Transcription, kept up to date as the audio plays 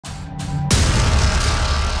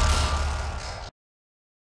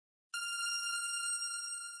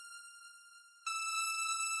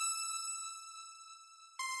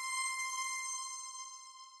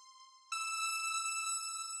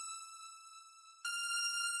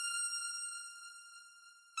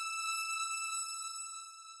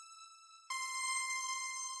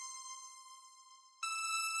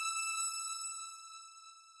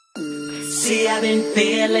See, I've been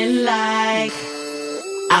feeling like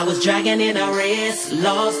I was dragging in a race,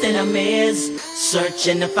 lost in a maze,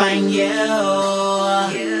 searching to find you.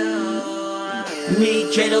 Me,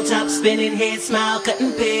 dreidel top, spinning head, smile,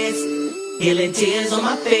 cutting paste, healing tears on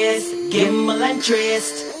my face, gimbal and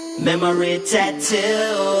traced, memory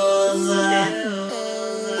tattoos.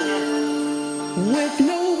 With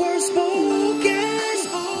no words spoken,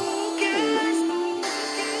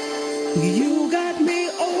 you got me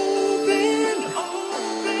open.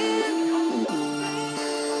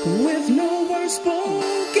 With no words spoken,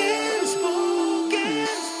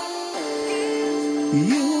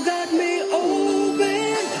 you got me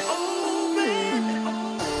open.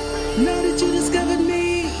 Now that you discovered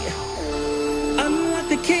me, unlock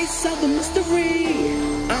the case of the mystery.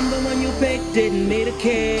 I'm the one you picked, didn't need a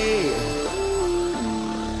key.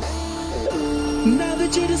 Now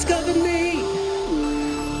that you discovered me,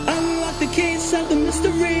 unlock the case of the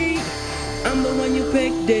mystery. I'm the one you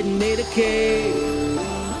picked, didn't need a key.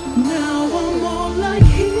 Now I'm all like,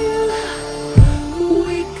 here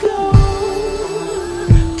we go.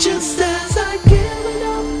 Just as I given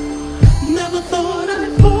up, never thought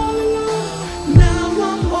I'd fall in love. Now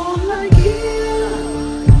I'm all like, here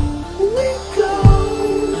we go.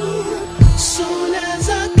 Soon as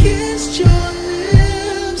I kissed your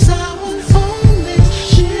lips, I was on this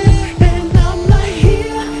ship. And I'm like,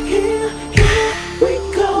 here we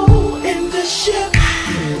go in the ship.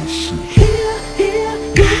 Here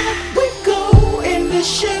we go in the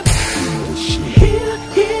ship. Here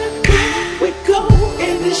we go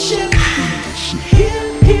in the ship. Here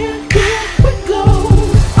we go.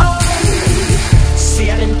 See,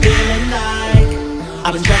 I've been feeling like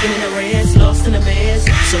I've been dragging in a race, lost in a maze,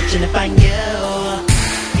 searching to find you.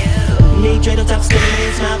 Need dreidel top, spinning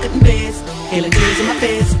head, smile, cutting paste, healing tears in my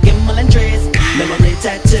face, gimbal and trace, memory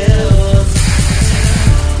tattoos.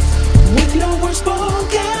 With no words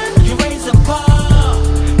spoken, You raise the bar,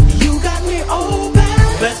 you got me open.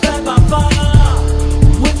 best bet by far.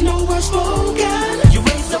 With no words spoken, You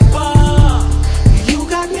raise the bar, you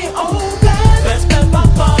got me open. best bet by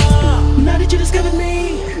far. Now that you discovered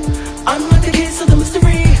me, unlock the case of the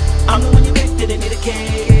mystery. I'm the one you picked, didn't need a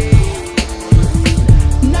key.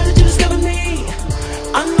 Now that you discovered me,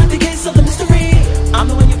 unlock the case of the mystery. I'm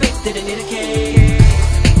the one you picked, didn't need a key.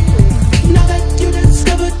 Now that you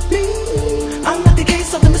discovered me, unlock the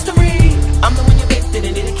case of the mystery. I'm the one you picked,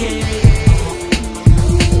 didn't need a key.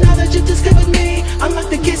 Now that you discovered me, unlock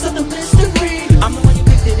the case of the mystery. I'm the one you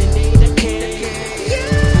picked, didn't need a key.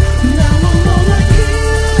 Now I'm all like,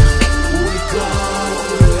 here we go.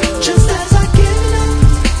 Just as I given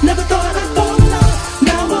up, never thought I'd fall in love.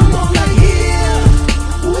 Now I'm all like, here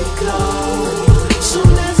we go.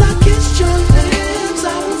 Soon as I kissed your lips,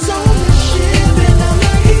 I was on the ship. And I'm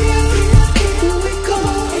like, here we go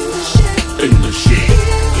in the ship. In the ship,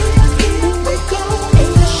 Here we go in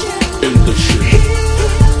the ship. in the ship,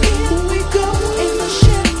 Here we go in the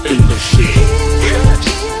ship. in the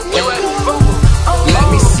ship. UFO. Let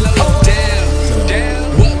me slow it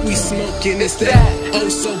down. What we smoking is that oh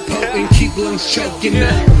so potent, keep lungs choking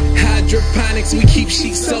up. Hydroponics, we keep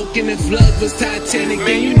sheets soaking. If love was Titanic,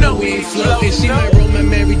 then you know we ain't floating. She might roll my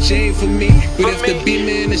Mary Jane for me, but if the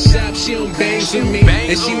beamer in the shop, she don't bang for me.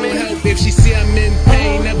 And she won't help if she see I'm in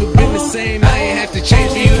pain. Never been the same, I ain't have to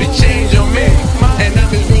change for you to change on me. And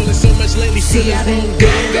I've been rolling so much lately, See, feeling I've been moon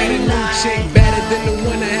good. Got a feeling new like chick, better than the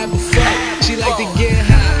one I had before. She like to get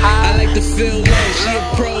high, I like to feel low. She a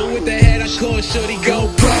pro with the head, I call shorty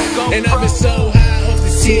go pro. And I've been so high off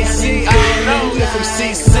the TC, I don't know if I'm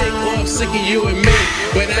seasick or I'm sick of you and me.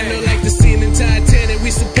 But I know like the scene in Titanic,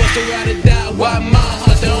 we supposed to ride or die. Why my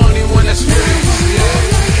heart the only one that's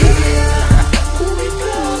free?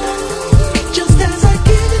 Just as I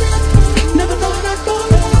given up, never thought I'd fall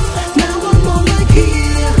in love. Now I'm all like,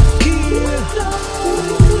 here we go.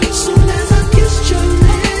 Soon as I kissed your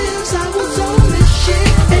lips, I was on this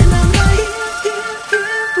ship. And I'm like,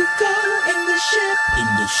 here we go in the ship. In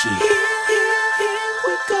the ship, Here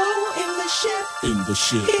we go in the ship. in the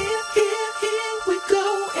ship, Here we go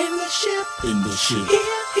in the ship. in the ship. Here